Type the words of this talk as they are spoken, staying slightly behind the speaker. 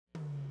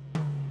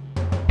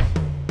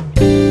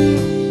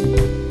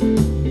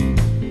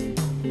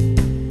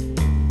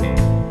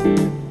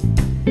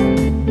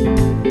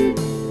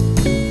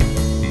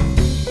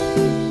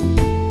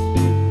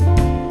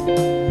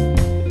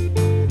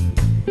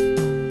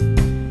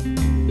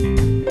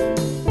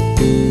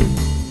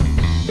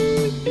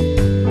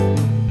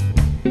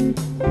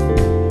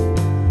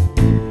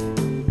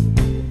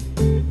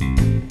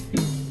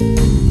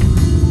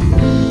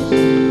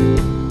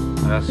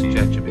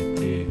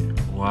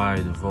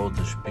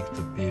voltage peak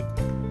to peak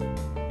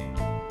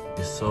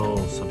is so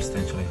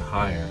substantially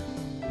higher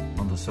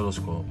on the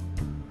oscilloscope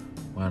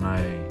when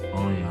I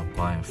only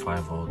apply a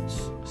 5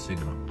 volts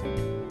signal.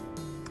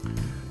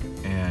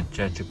 And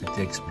ChatGPT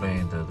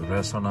explained that the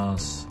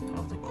resonance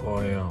of the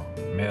coil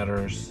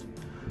matters,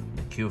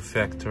 the Q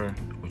factor,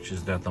 which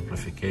is that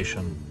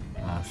amplification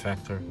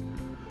factor,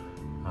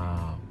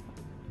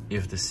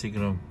 if the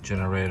signal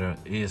generator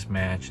is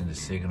matching the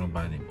signal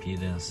by the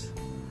impedance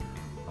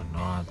or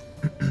not.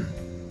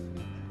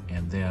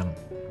 And then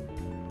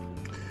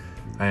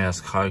I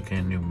ask, how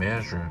can you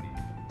measure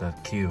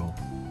that Q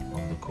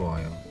of the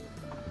coil?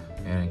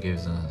 And it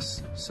gives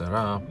us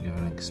setup, give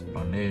an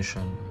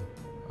explanation,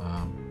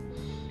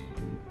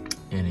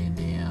 and in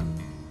the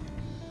end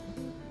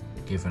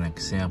give an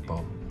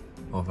example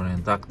of an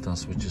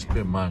inductance, which is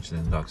pretty much the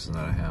inductance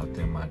that I have,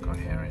 10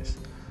 microhenries,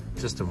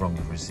 just the wrong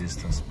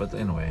resistance, but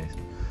anyway,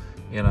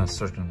 in a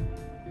certain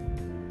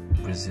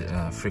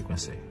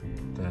frequency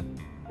that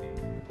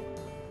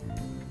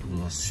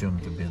we'll assume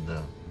to be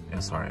the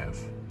SRF,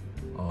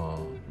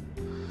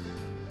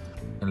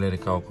 and let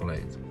it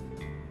calculate.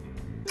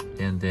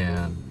 And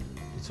then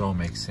it all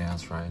makes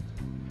sense, right?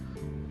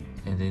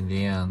 And in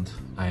the end,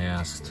 I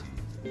asked,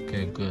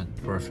 okay, good,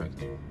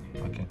 perfect.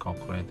 I can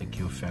calculate the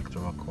Q factor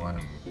of a coil.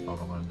 How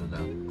am I going to do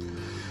that?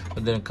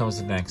 But then comes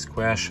the next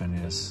question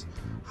is,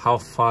 how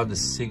far the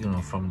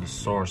signal from the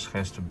source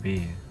has to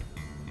be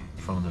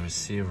from the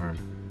receiver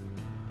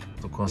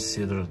to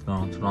consider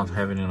to not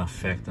having an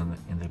effect in the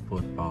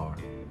input power.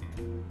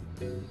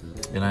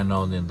 And I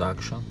know the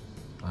induction,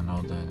 I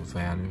know the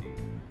value.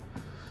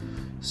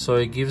 So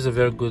it gives a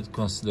very good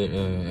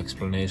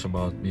explanation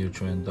about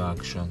mutual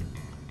induction,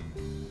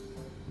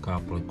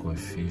 coupling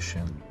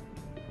coefficient,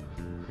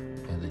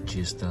 and the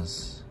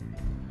distance.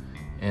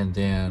 And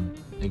then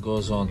it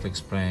goes on to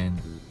explain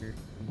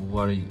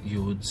what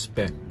you would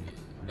expect,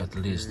 at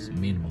least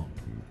minimal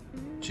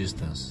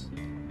distance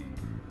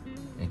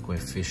and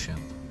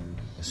coefficient.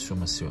 It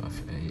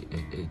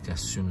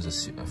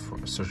assumes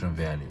certain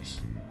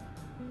values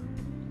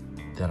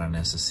that are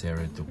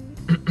necessary to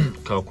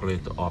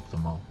calculate the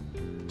optimal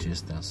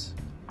distance,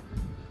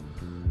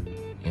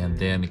 and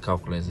then it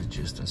calculates the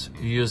distance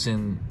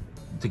using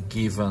the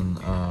given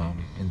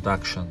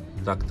inductor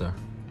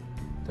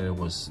that it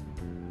was,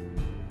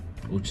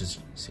 which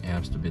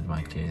happens to be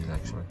my case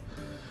actually.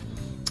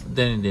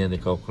 Then in the end they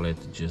calculate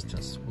the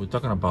distance. We're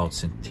talking about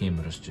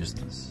centimeters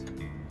distance.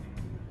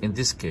 In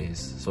this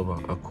case, so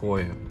a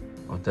coil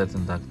of that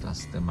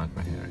inductance, 10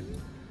 microhenry,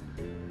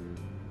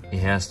 it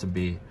has to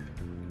be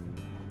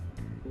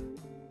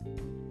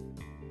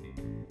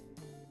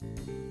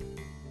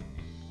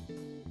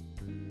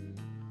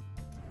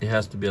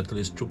at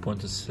least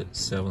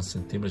 2.7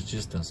 centimeters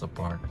distance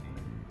apart,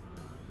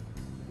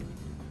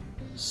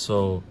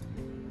 so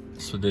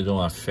they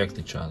don't affect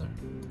each other,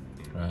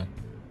 right?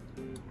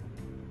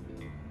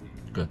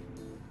 Good.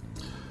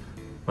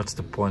 What's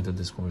the point of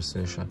this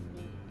conversation?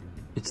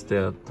 It's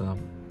that the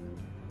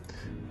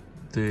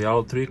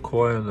L3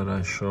 coil that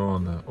I show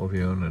on the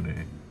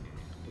over-unity,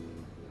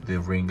 the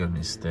ring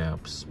and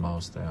steps,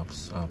 small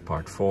steps,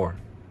 part 4,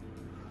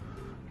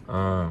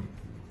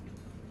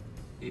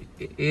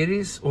 it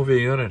is over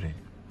unity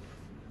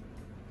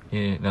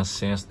in a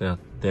sense that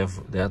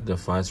that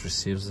device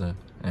receives the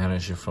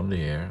energy from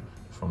the air,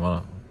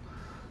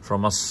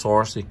 from a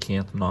source it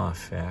can't not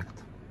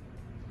affect.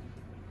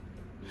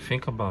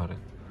 Think about it.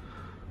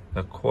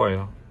 The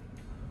coil,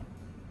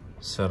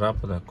 set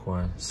up that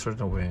coil in a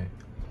certain way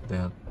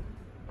that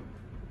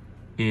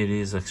it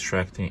is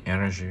extracting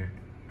energy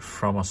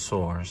from a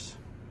source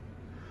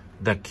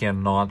that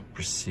cannot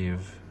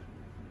perceive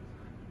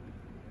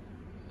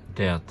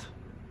that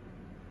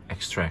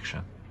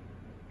extraction.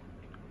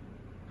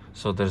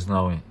 So there's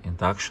no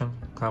induction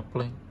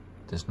coupling,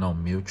 there's no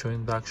mutual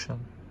induction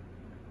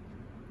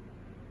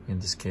in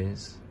this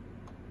case.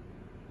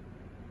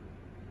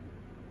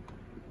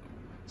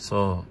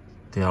 So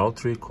the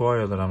L3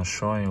 coil that I'm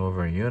showing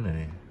over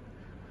unity,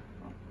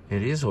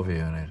 it is over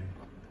unity,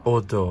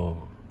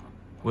 although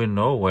we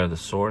know where the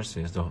source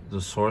is.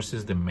 The source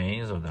is the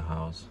mains of the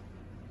house,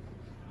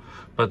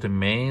 but the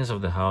mains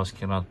of the house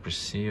cannot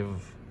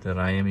perceive that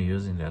I am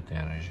using that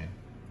energy.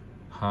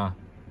 Huh,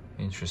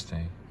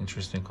 interesting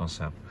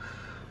concept.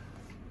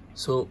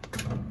 So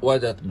why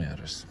that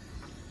matters,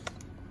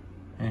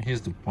 and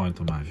here's the point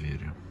of my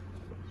video.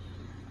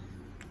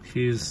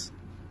 Here's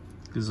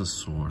a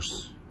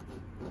source.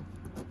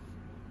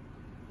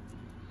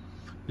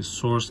 The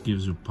source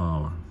gives you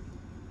power,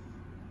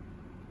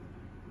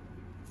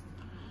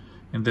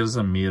 and there's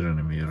a meter in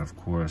the meter, of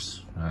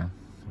course, right?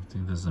 I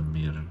think there's a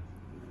meter,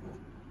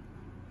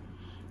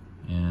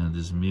 and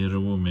this meter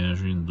will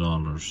measure in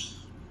dollars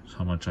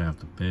how much I have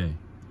to pay.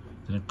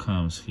 Then it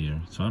comes here,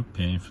 so I'm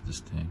paying for this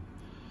thing.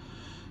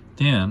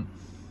 Then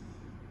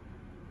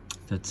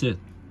that's it,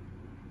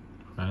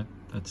 right?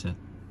 That's it.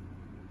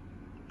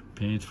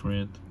 Paid for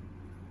it.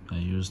 I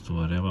use to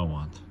whatever I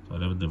want,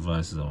 whatever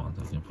devices I want.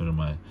 I can put in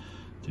my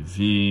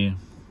TV.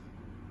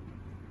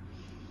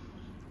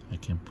 I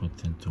can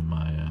put into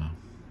my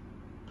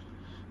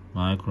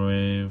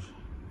microwave.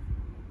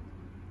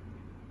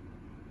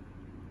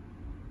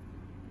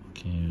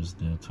 Can use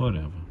that,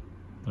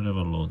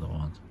 whatever load I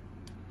want.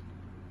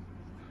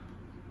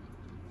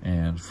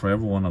 And for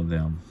every one of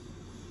them,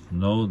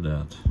 know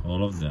that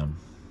all of them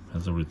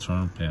has a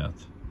return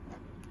path.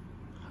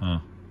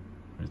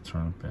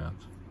 Return path.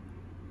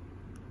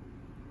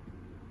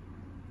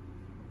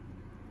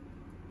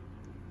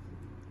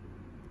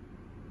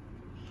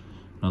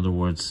 In other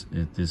words,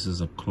 this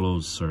is a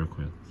closed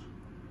circuit.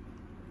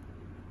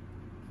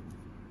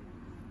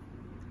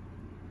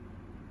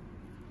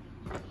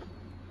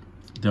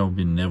 There will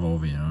be never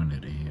over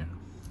unity here.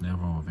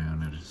 Never over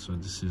unity. So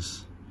this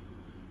is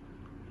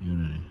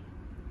unity.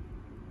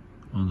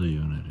 Under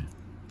unity.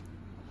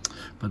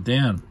 But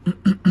then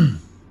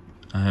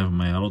I have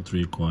my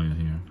L3 coil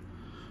here.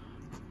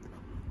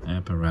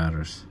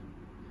 Apparatus.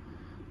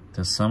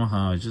 That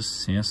somehow I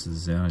just sense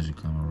this energy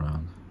come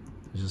around.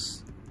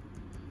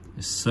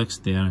 It sucks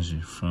the energy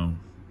from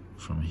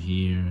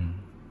here,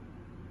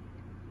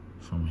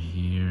 from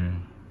here,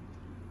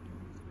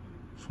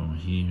 from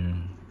here,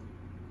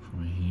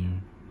 from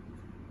here,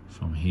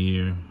 from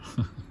here.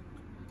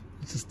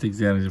 It just takes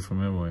the energy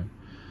from everywhere.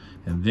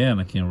 And then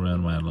I can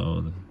run my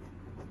load.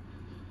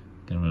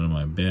 I can run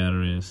my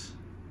batteries.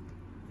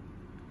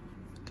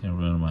 I can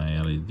run my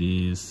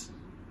LEDs.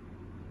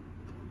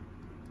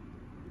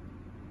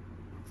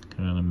 I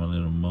can run my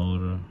little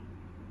motor.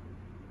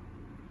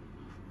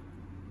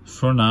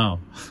 For now.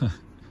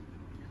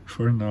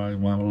 For now,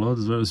 my load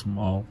is very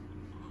small.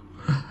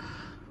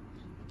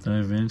 Then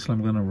eventually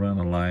I'm gonna run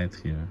a light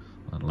here,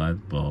 a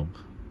light bulb.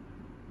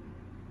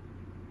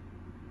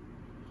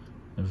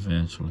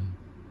 Eventually.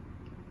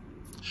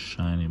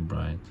 Shining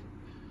bright.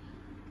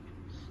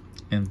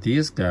 And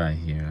this guy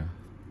here,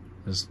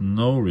 there's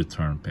no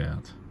return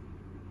path.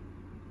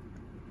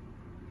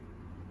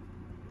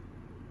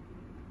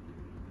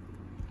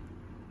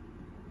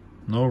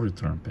 No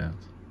return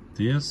path.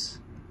 This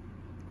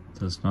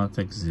does not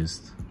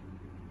exist.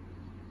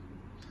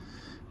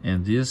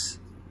 And this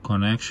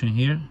connection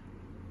here,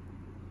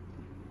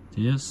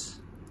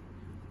 this,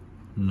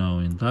 no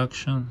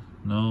induction,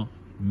 no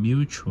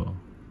mutual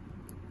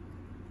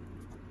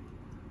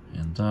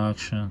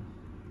induction.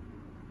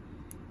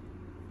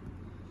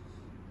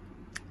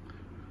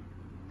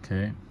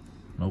 Okay,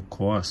 no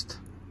cost,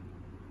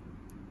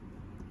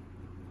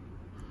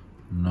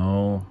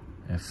 no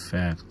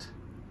effect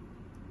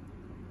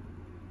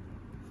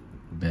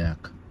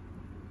back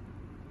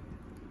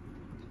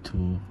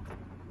to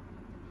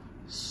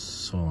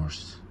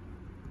source.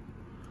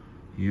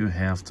 You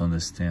have to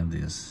understand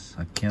this.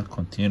 I can't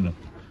continue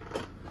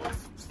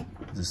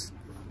this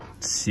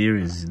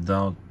series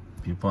without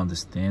people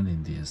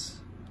understanding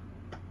this.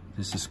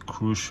 This is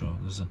crucial.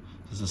 There's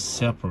a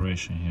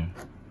separation here.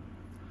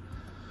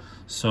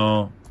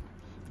 So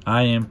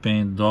I am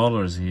paying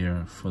dollars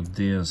here for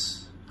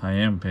this. I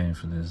am paying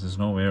for this. There's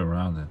no way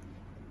around it.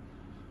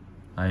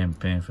 I am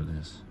paying for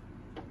this.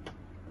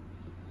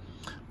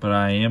 But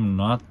I am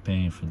not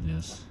paying for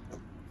this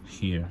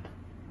here.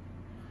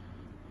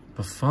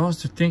 But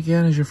Faust, you take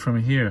energy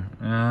from here?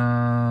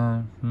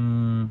 Yeah,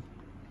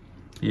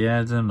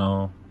 I don't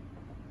know.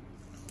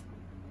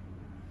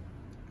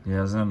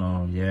 Yes, I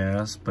know.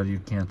 Yes, but you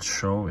can't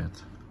show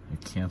it. You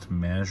can't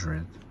measure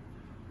it.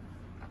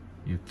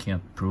 You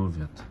can't prove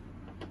it.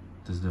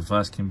 This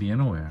device can be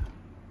anywhere.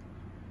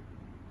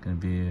 It can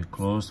be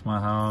close to my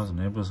house,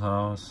 neighbor's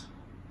house.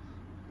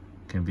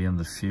 It can be in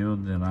the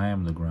field, and I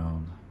am the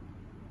ground.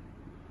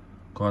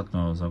 God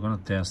knows, I'm gonna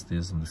test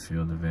this in the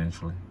field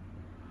eventually.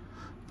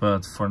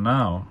 But for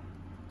now,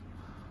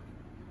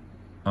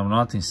 I'm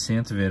not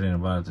incentivizing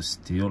anybody to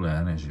steal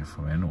energy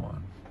from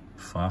anyone.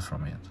 Far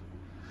from it.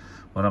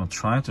 What I'm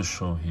trying to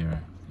show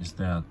here is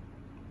that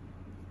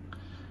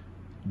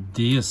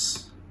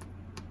this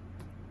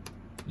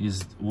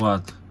is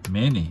what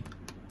many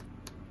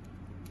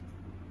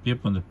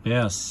people in the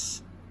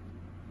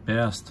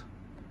past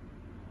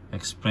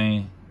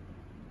explain,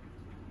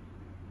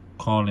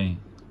 calling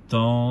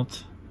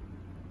 "Don't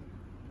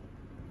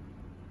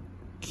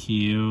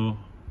kill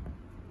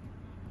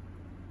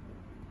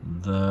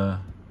the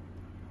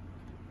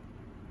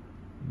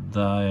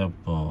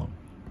diapole."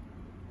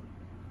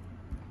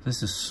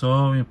 This is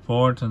so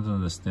important to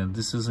understand.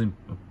 This is a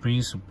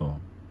principle.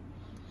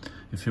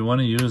 If you want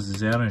to use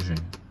this energy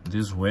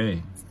this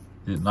way,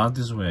 not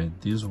this way,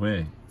 this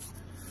way,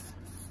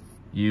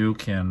 you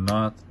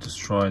cannot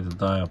destroy the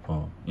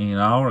diapole. In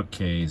our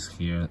case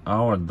here,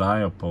 our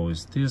diapole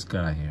is this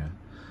guy here.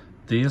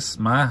 This,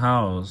 my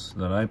house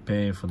that I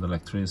pay for the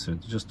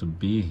electricity just to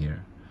be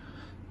here,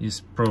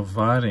 is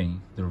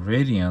providing the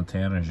radiant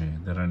energy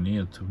that I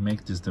need to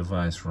make this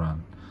device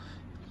run.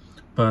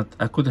 But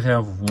I could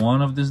have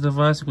one of these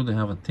devices, I could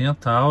have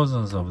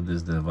 10,000 of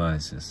these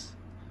devices.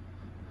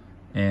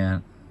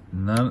 And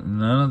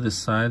none of the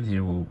side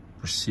here will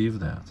perceive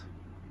that.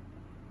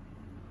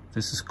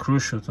 This is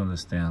crucial to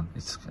understand.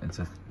 It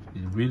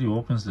really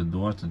opens the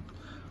door to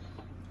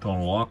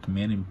unlock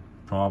many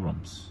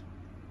problems,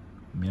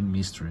 many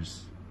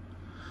mysteries.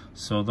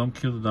 So don't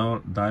kill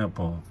the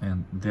diapole,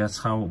 and that's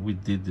how we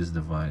did this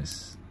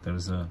device.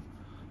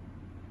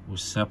 We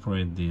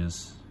separate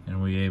this,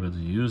 and we're able to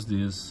use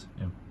this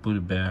and put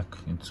it back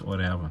into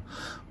whatever.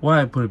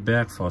 Why I put it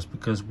back, folks?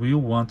 Because we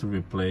want to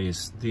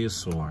replace this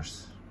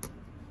source.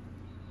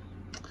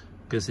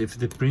 Because if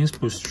the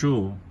principle is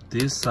true,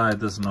 this side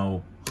doesn't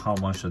know how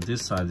much of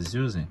this side is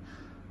using.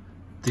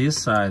 This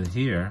side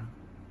here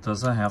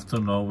doesn't have to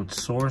know which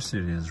source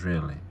it is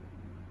really,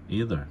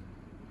 either.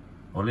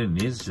 All it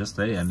needs is just,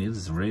 hey, I need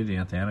this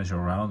radiant energy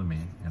around me,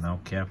 and I'll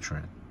capture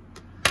it.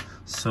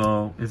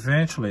 So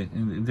eventually,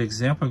 in the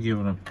example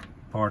given in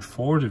part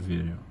 4 of the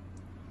video,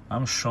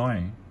 I'm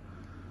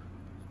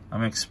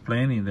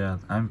explaining that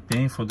I'm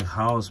paying for the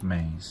house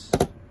mains,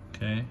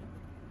 okay?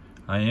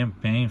 I am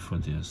paying for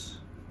this.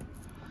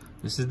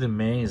 This is the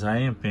mains, I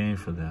am paying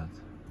for that,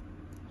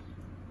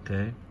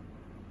 okay?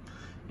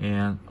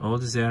 And all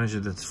this energy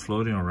that's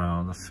floating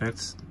around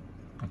affects,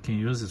 I can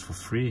use it for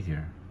free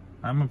here.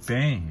 I'm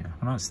paying here,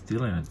 I'm not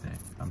stealing anything,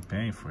 I'm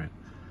paying for it.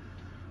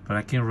 But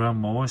I can run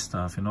more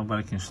stuff and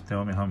nobody can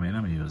tell me how many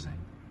I'm using.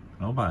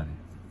 Nobody.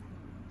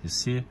 You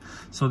see?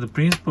 So the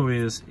principle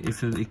is,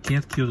 if it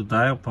can't kill the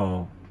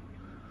diapole,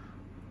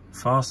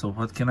 Fausto,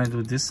 what can I do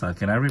with this side?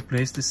 Can I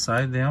replace this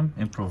side then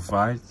and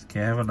provide,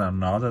 can I have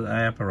another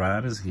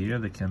apparatus here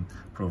that can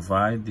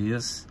provide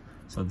this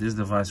so this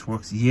device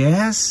works?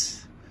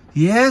 Yes!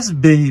 Yes,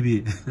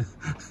 baby!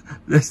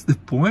 That's the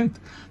point.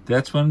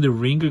 That's when the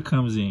ringer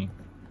comes in.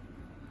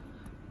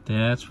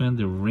 That's when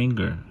the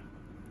ringer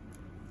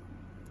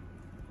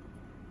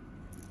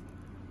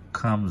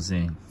comes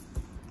in.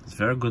 It's a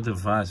very good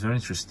device, very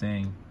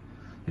interesting.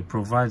 It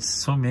provides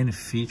so many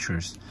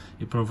features.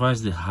 It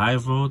provides the high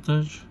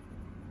voltage,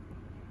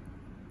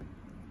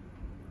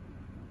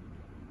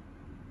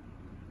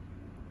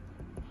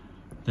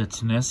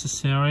 that's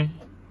necessary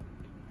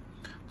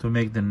to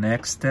make the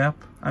next step.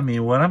 I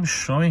mean, what I'm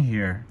showing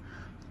here,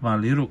 my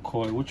little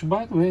coil, which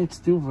by the way, it's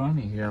still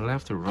running here. I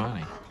left it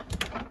running.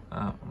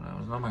 That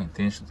was not my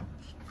intention to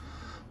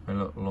make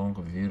a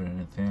longer video or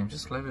anything.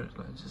 Just let it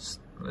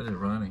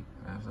running.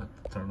 I have to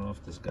turn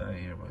off this guy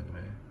here, by the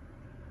way.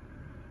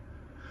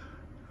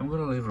 I'm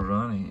gonna leave it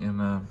running,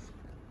 and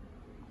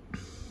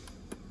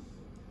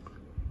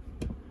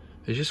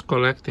it's just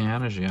collecting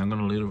energy. I'm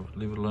gonna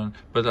leave it running.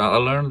 But I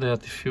learned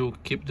that if you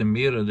keep the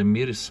meter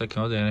is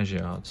sucking all the energy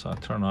out. So I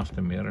turn off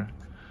the meter,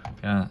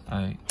 and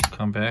I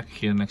come back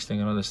here. Next thing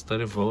you know, there's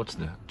 30 volts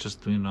there,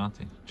 just doing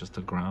nothing, just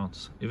the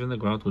grounds. Even the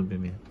ground would be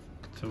me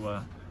to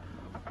where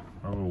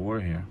we were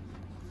here.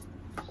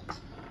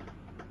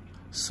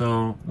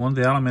 So one of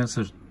the elements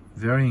that's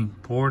very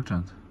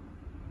important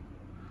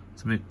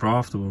to make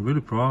profitable,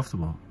 really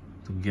profitable,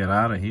 to get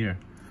out of here,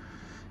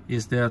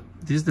 is that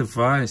this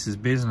device is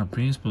based on a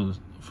principle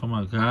from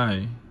a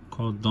guy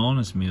called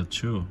Don Smith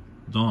too.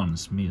 Don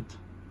Smith.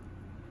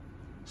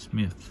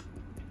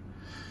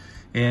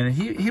 And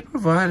he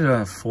provided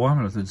a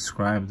formula to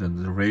describe the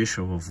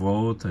ratio of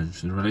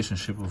voltage, the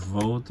relationship of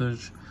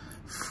voltage,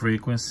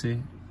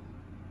 frequency,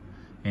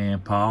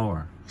 and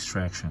power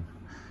extraction,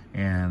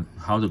 and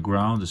how the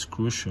ground is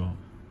crucial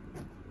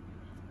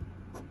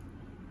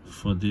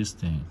for this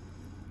thing.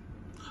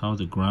 How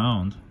the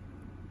ground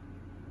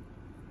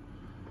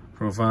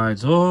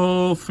provides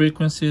all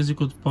frequencies you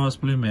could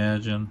possibly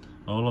imagine,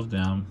 all of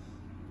them.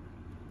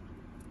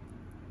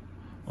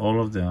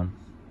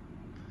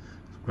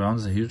 Ground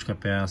is a huge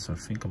capacitor.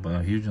 Think about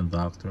a huge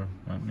inductor.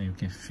 I mean, you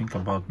can think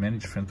about many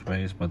different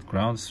ways, but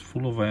ground is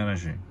full of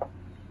energy,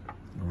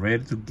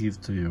 ready to give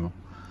to you.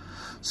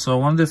 So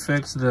one of the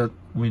effects that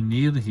we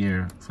need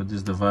here for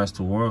this device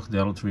to work, the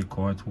L3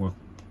 coil to work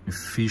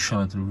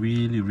efficiently,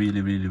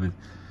 really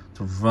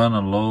to run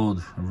a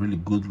load, a really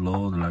good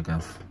load, like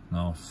a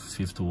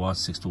 50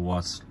 watts, 60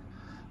 watts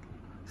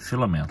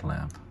filament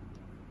lamp.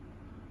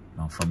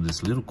 Now from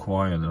this little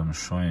coil that I'm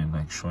showing,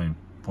 like showing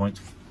point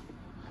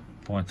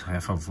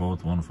half a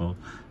volt, 1 volt,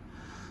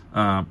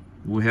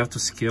 we have to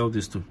scale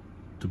this to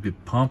be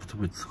pumped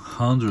with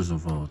hundreds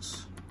of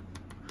volts.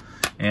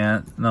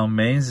 And now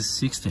mains is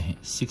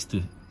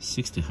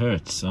 60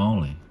 hertz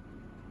only,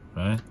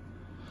 right?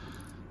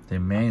 The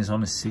main is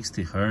only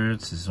 60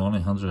 hertz, it's only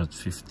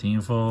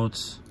 115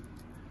 volts.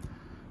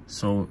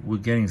 So we're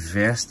getting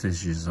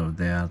vestiges of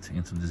that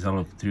into this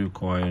electric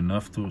coil,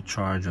 enough to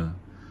charge a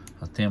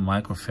 10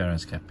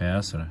 microfarads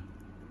capacitor,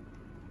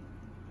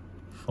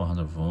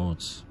 400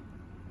 volts.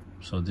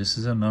 So this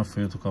is enough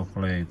for you to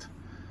calculate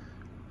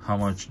how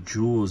much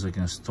joules I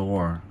can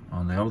store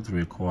on the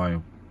electric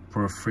coil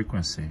per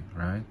frequency,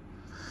 right?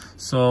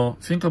 So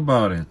think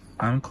about it.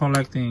 I'm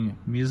collecting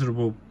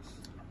miserable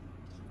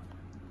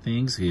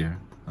things here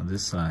on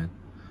this side,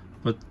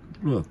 but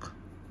look,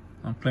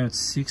 I'm playing with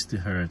 60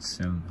 hertz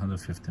and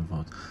 115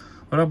 volts.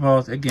 What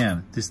about,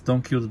 again, this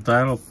don't kill the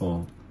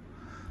diapole?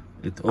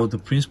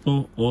 The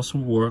principle also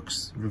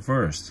works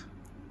reversed.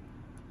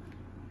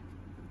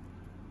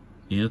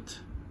 It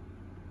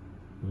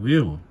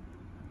will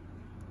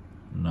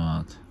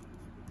not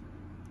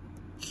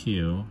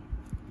kill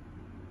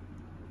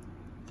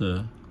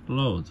the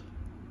load.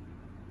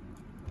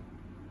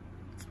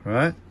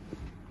 right?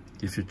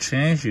 If you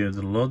change here,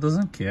 the load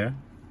doesn't care.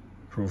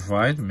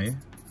 Provide me,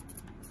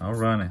 I'll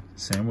run it.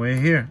 Same way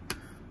here.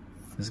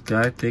 This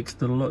guy takes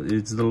the load.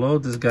 It's the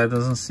load. This guy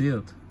doesn't see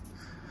it.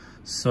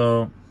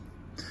 So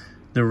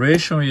the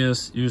ratio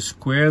is you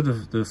square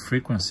the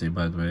frequency,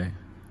 by the way.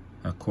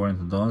 According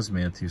to Don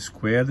Smith, you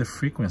square the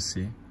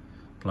frequency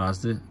plus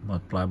the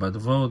multiply by the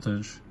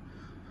voltage.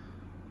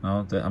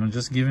 Now I'm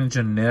just giving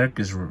generic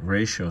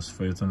ratios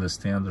for you to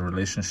understand the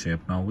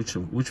relationship. Now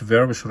which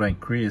variable should I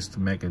increase to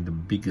make it the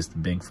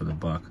biggest bang for the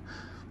buck?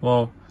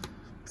 Well,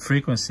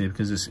 frequency,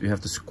 because you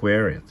have to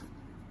square it.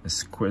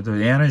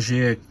 The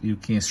energy you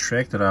can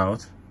extract it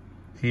out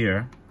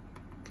here,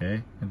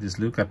 okay, and this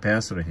little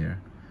capacitor here.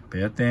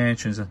 Pay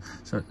attention.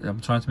 So I'm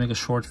trying to make a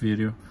short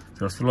video,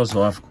 very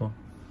philosophical,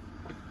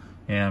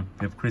 and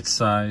people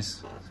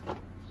criticize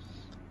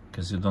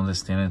because you don't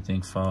understand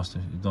anything, Fausto.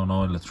 You don't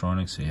know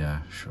electronics.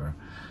 Yeah, sure.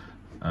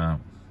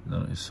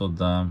 You're so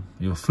dumb.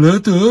 You're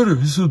flat earther.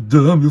 You're so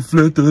dumb. You're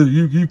flat earther.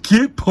 You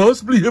can't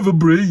possibly have a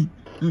brain.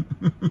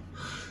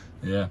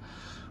 Yeah.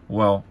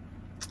 Well,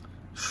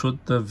 shoot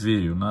the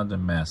video, not the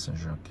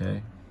messenger,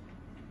 okay?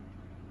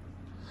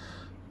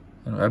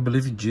 I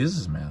believe in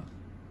Jesus, man.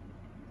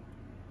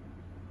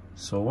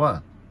 So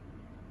what?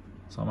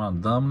 So I'm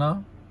not dumb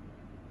now?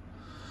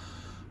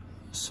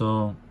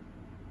 So,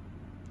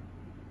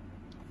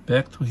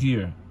 back to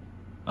here.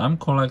 I'm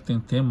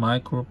collecting 10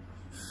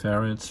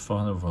 microfarads,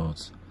 400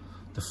 volts.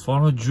 The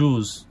 400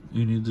 joules,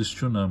 you need these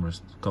two numbers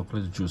to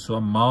calculate the joules. So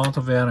amount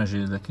of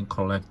energy that can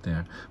collect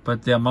there.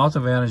 But the amount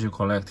of energy you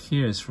collect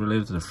here is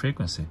related to the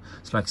frequency.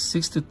 It's like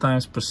 60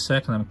 times per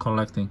second I'm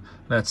collecting,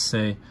 let's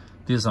say,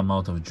 this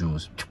amount of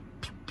joules.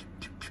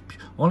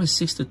 Only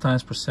 60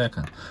 times per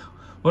second.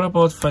 What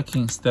about if I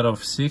can, instead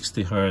of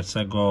 60 hertz,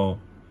 I go,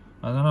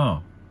 I don't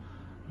know,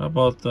 what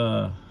about,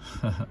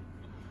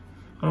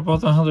 what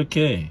about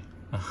 100K?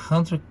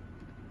 100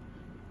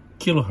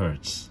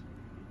 kilohertz.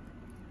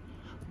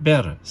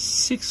 Better,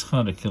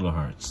 600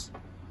 kilohertz.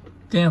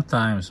 10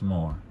 times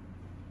more.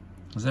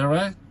 Is that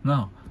right?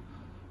 No.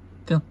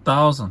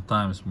 10,000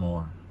 times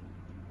more.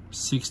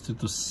 60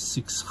 to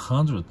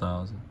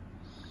 600,000.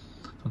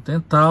 So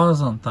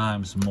 10,000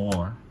 times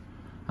more.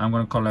 I'm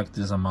going to collect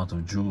this amount of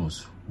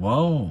joules.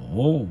 Whoa,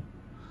 whoa.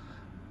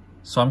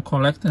 So I'm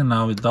collecting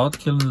now, without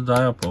killing the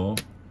dipole,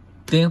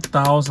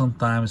 10,000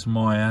 times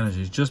more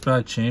energy just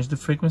by changing the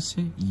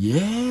frequency.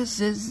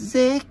 Yes,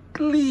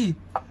 exactly.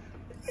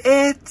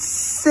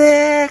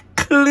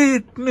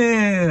 Exactly,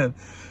 man.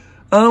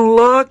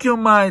 Unlock your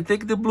mind.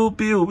 Take the blue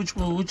pill.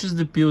 Which is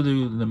the pill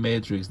in the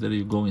Matrix that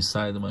you go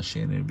inside the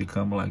machine and you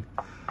become like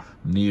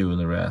Neo and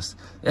the rest?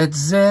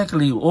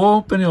 Exactly.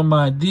 Open your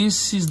mind.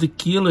 This is the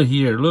killer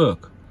here.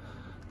 Look.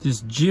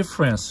 This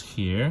difference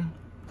here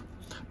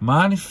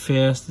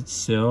manifests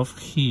itself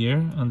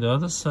here on the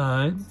other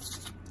side.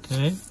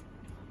 Okay.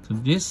 To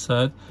this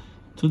side.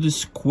 To the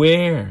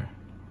square.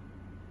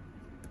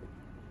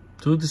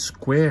 To the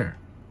square.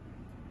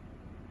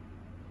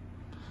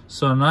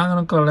 So I'm not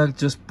going to collect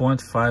just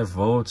 0.5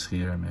 volts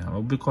here, man.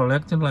 I'll be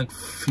collecting like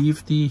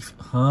 50,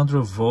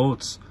 100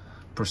 volts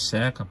per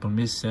second, per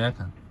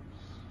millisecond.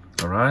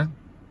 Alright?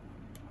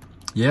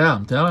 Yeah,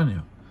 I'm telling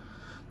you.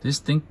 This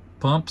thing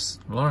pumps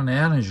a lot of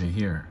energy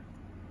here.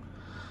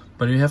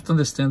 But you have to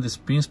understand this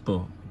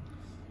principle.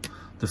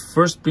 The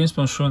first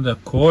principle I'm showing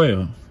that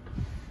coil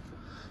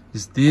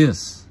is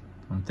this.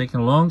 I'm taking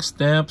long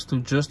steps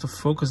to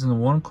focus on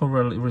one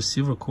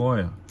receiver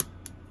coil.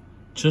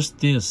 Just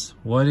this.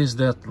 What is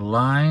that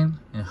line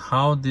and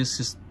how this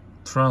is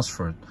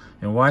transferred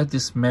and why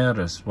this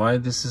matters, why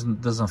this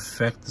doesn't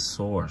affect the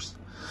source,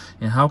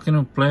 and how can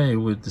you play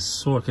with the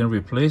source? Can you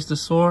replace the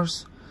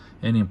source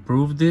and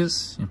improve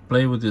this and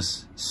play with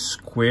this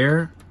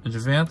square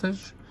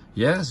advantage?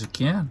 Yes, you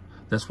can.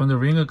 That's when the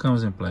ringer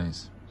comes in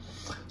place.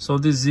 So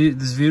this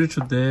video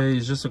today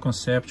is just a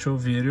conceptual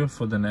video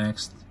for the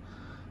next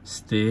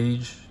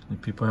stage. The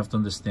people have to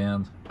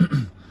understand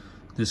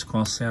this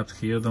concept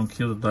here. Don't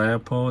kill the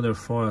dipole,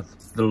 therefore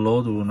the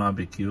load will not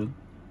be killed.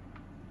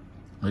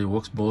 It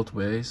works both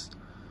ways.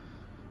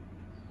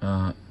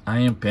 I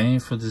am paying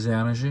for this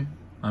energy.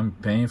 I'm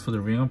paying for the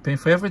ring. I'm paying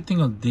for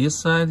everything on this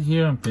side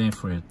here. I'm paying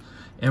for it.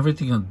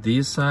 Everything on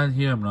this side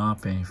here, I'm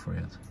not paying for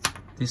it.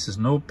 This is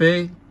no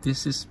pay.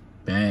 This is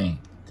paying.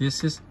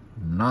 This is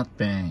not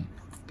paying.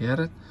 Get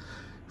it?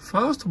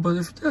 Fausto, but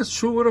if that's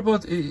true, what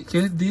about,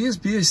 can this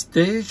be a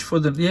stage for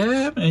the,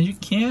 yeah, man, you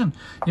can.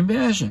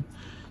 Imagine,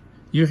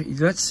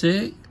 let's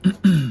say,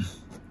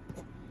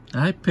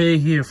 I pay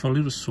here for a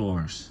little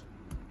source,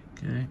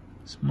 okay,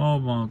 small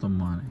amount of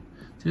money.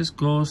 This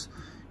goes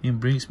and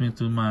brings me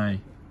to my,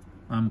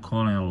 I'm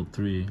calling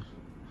L3.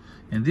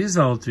 And this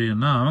L3,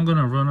 now I'm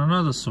gonna run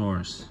another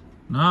source.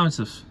 Now it's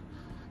a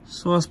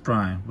source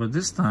prime, but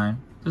this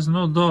time, there's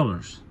no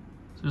dollars.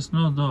 There's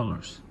no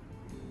dollars.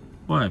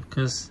 Why?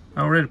 Because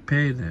I already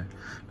paid there.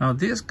 Now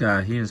this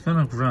guy here is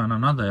gonna run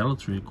another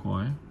L3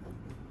 coil,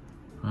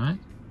 right?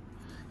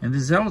 And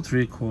this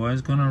L3 coil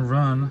is gonna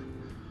run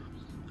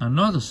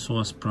another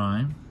source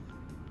prime,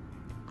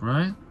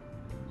 right?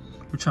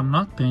 Which I'm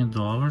not paying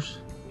dollars.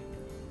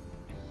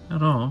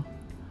 at all.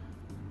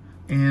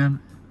 And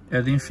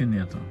ad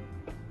infinitum.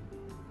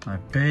 I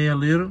pay a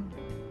little,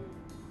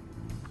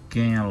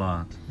 gain a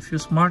lot. If you're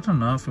smart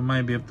enough, you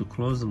might be able to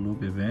close the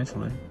loop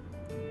eventually.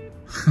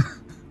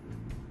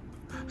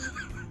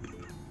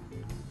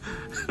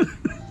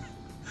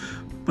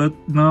 But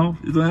no,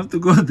 you don't have to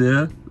go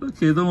there.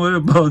 Okay, don't worry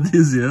about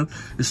this yet.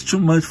 It's too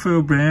much for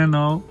your brain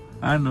now.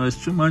 I know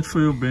it's too much for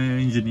your brain, your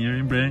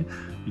engineering brain.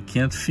 You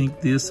can't think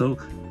this, so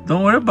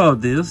don't worry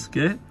about this,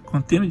 okay?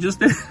 Continue just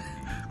there.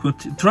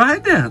 Try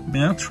that,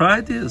 man.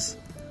 Try this.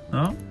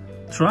 No?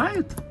 Try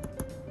it.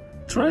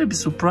 Try it. Be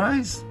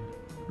surprised.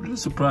 Really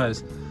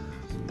surprised.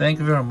 Thank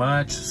you very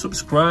much.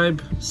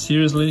 Subscribe.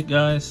 Seriously,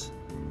 guys.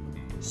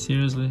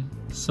 Seriously,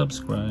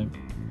 subscribe.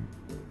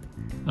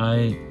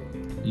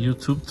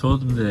 YouTube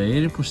told me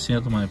that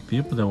 80% of my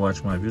people that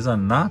watch my videos are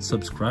not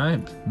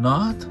subscribed.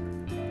 Not?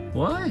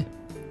 Why?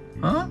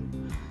 Huh?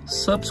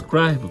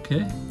 Subscribe,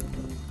 okay?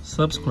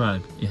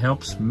 Subscribe. It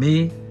helps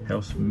me. It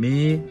helps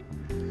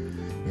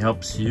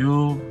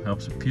you.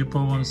 Helps the people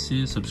who want to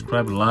see.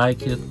 Subscribe.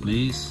 Like it,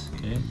 please.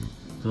 Okay?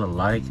 Do a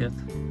like it.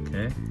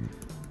 Okay?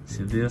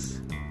 See this?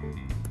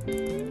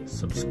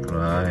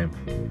 Subscribe.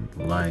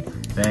 Like.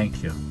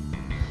 Thank you.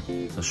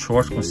 It's a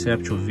short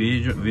conceptual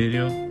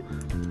video.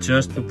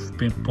 Just to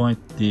pinpoint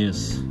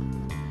this,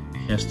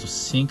 it has to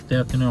sink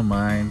that in your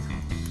mind.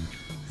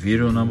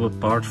 Video number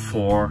part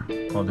 4,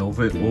 called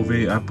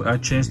I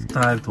changed the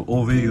title to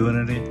Over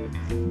Unity,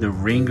 the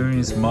ringer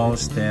in small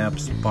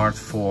steps, part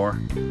 4.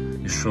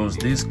 It shows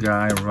this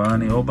guy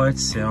running all by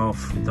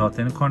itself without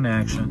any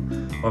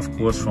connection, of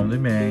course from the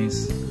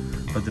mains,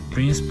 but the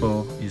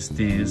principle is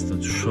this,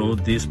 to show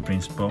this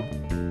principle.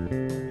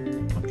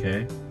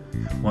 Okay,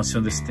 once you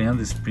understand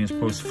this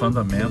principle, is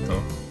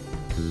fundamental.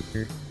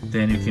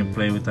 Then you can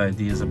play with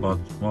ideas about,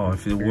 well,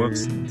 if it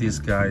works this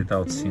guy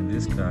without seeing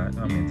this guy,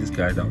 I mean this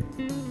guy don't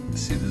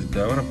see this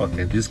guy, what about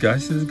that? This guy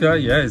see this guy?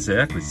 Yeah,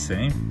 exactly,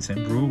 same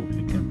rule.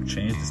 You can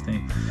change this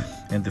thing.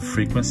 And the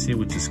frequency,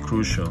 which is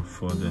crucial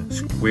for the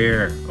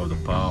square of the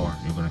power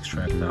you're gonna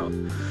extract out.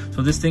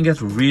 So this thing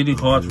gets really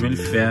hot, really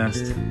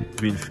fast.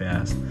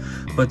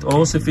 But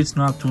also if it's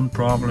not tuned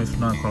properly, if it's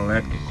not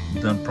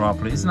done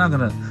properly, it's not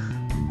gonna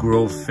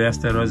grow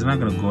fast at all. It's not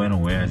gonna go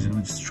anywhere. It's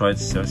gonna destroy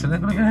itself. It's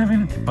not gonna have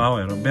any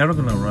power. It's better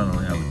gonna run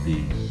on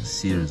LED.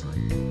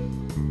 Seriously.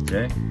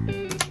 Okay?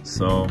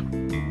 So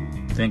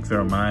thank you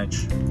very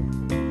much.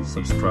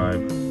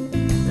 Subscribe.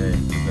 Hey,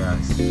 you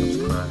guys,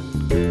 subscribe.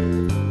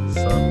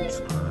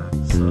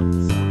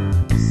 Subscribe.